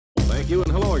you,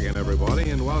 and hello again, everybody,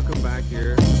 and welcome back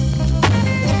here.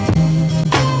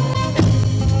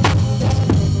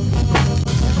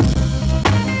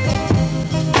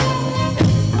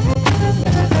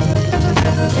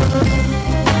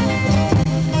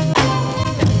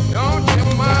 Don't you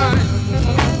mind,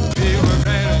 feel the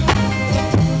rain.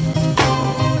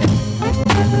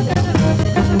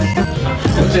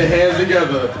 Put your hands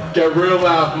together, get real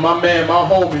loud for my man, my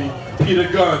homie,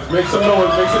 Peter Guns. Make some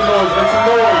noise, make some noise, make some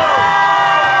noise.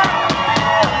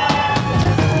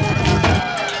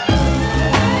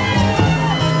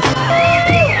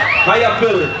 How y'all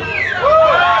feeling?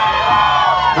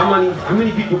 How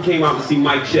many people came out to see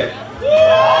Mike Check?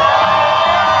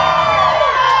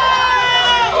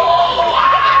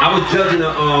 I was judging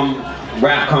a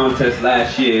rap contest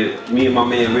last year, me and my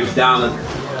man Rich Dollar,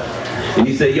 and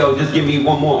he said, yo, just give me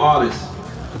one more artist.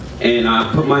 And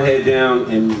I put my head down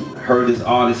and heard this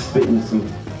artist spitting some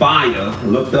fire,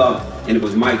 looked up, and it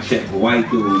was Mike Check, a white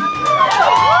dude.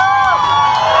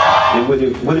 And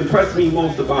what impressed me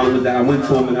most about him was that I went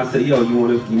to him and I said, yo, you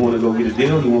wanna go get a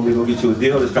deal? You want me to go get you a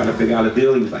deal? Let's try to figure out a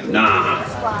deal. He was like, nah,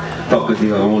 fuck a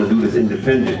deal, I wanna do this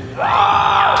independent.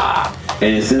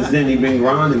 And since then he's been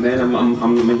grinding, man.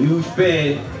 I'm a huge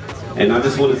fan. And I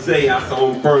just wanna say I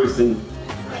saw him first, and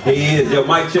here he is. Yo,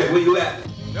 Mike Check, where you at?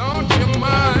 Don't you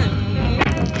mind,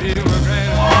 feel the rain.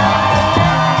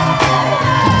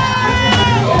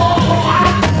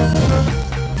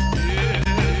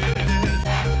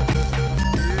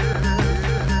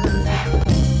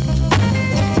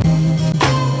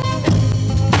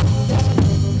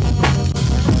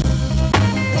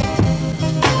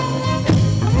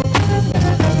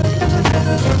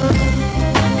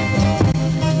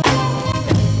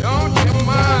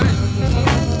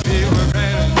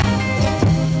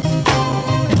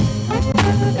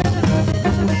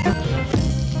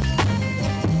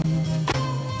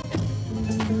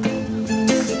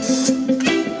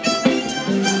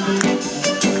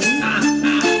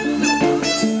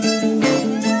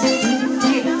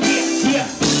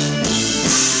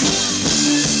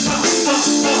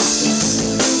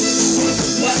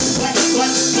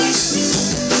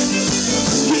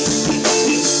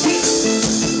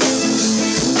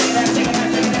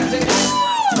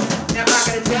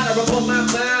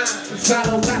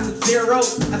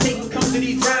 I think we come to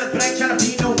these rounds, but I ain't tryna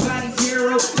be nobody's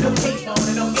hero. No cake on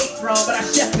and no cake wrong, but I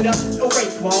chef it up. No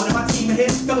rape on, and my team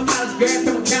ahead. Couple college grads,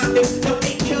 couple convicts. No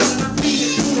ain't killing, and I'm feeding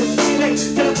through this way.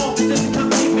 Tell them all this is come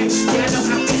to me. Yeah, I know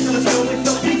how fast I'm going,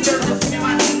 so please serve us in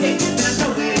my name. And I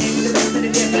know it ain't with the rest of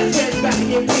the day. I said it's about to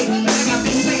get paid, but I got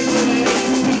big plans for it.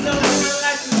 We know my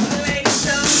life is like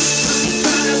some. I'm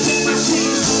trying to put my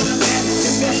team on the map.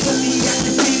 And best for me, I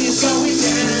can see this going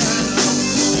down.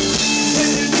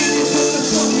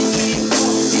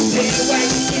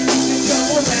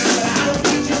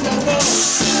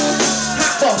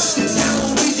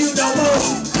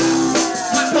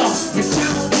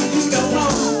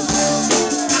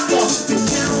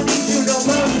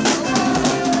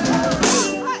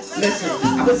 Listen,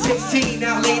 I was 16,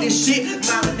 now latest shit.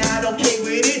 Mama now don't care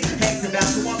with it. Ask about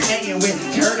who I'm hanging with.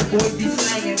 Heard the boys be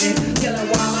slanging it. Yelling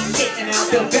while I'm getting out.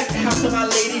 Go back to house with my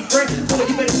lady friend. Boy,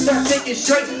 you better start thinking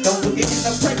straight. Don't look at me no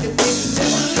pregnant bitch.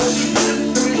 Never show me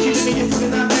none. The real shit to me as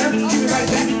soon as I'm there. Give me right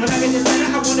back. When I get this letter,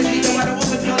 I wanna be though I don't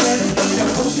open no letter. No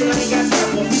bullshit, I ain't got time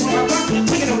for. People are rock,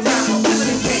 taking no time for.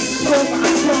 Living in game. Over,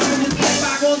 I'm strong. I'm just like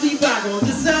bygones, these bygones.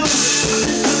 It's so. I'm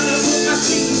just trying to put my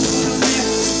feet on the map.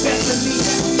 Best of me.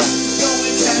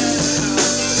 Going down.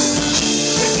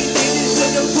 Recognition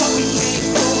with the fuck we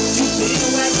came for. You been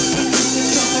away. You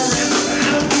come around. I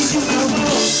don't need you no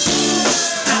more.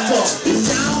 I walk. This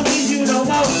I don't need you no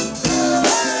more.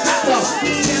 I walk.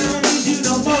 This I don't need you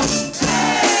no more.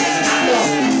 I walk.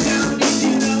 This I don't need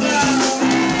you no more.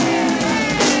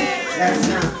 Last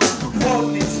time.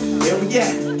 Coordinates. Where we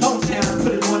at? Hometown.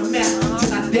 Put it on the map.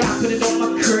 Till I die. Put it on my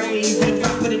grave. And if I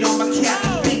put it on my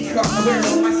cap. Big car. I wear it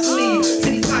on my sleeve.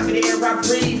 City's pocket the air I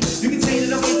breathe. You can say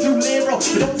that I'm way through Lero,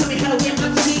 but don't tell me how to get my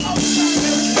teeth.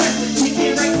 We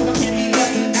can't right, so I can't be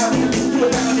left out here. Let's do it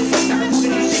around this shit. I'm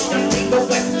moving this shit. Don't take no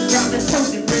west. Round this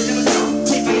coast and bridge never go.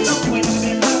 Take my love point on the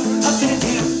man up to the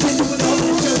jam. Can't do it all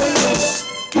in the show way over.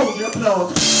 Hold your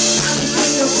applause. I'm just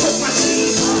gonna put my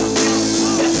teeth on.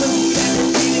 That's what we got to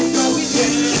see. It's going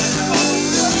down.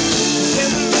 Then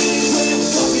we need it with the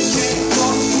fucking game.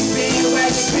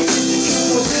 Bandwagon pictures and you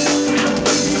go down. I don't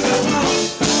want you no more.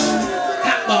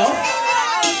 Hot ball.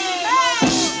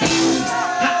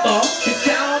 Hot ball. Cause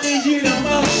I don't need you no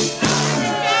more.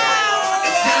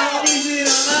 I don't need you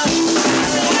no more. I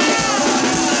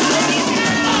don't need you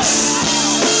no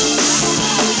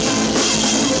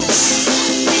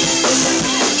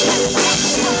more.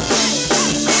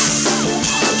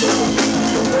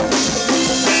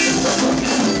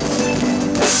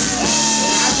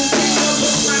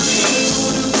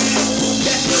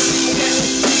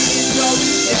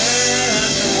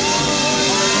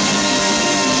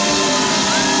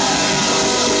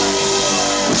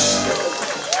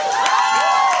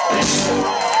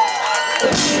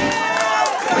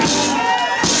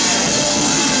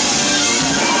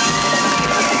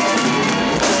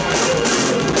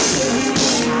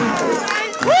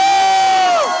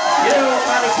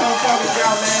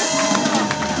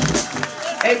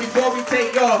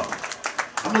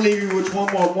 off, I'm gonna leave you with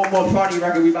one more party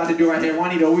record we about to do right here.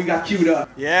 Juanito, we got queued up.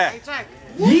 Yeah.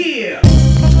 Yeah!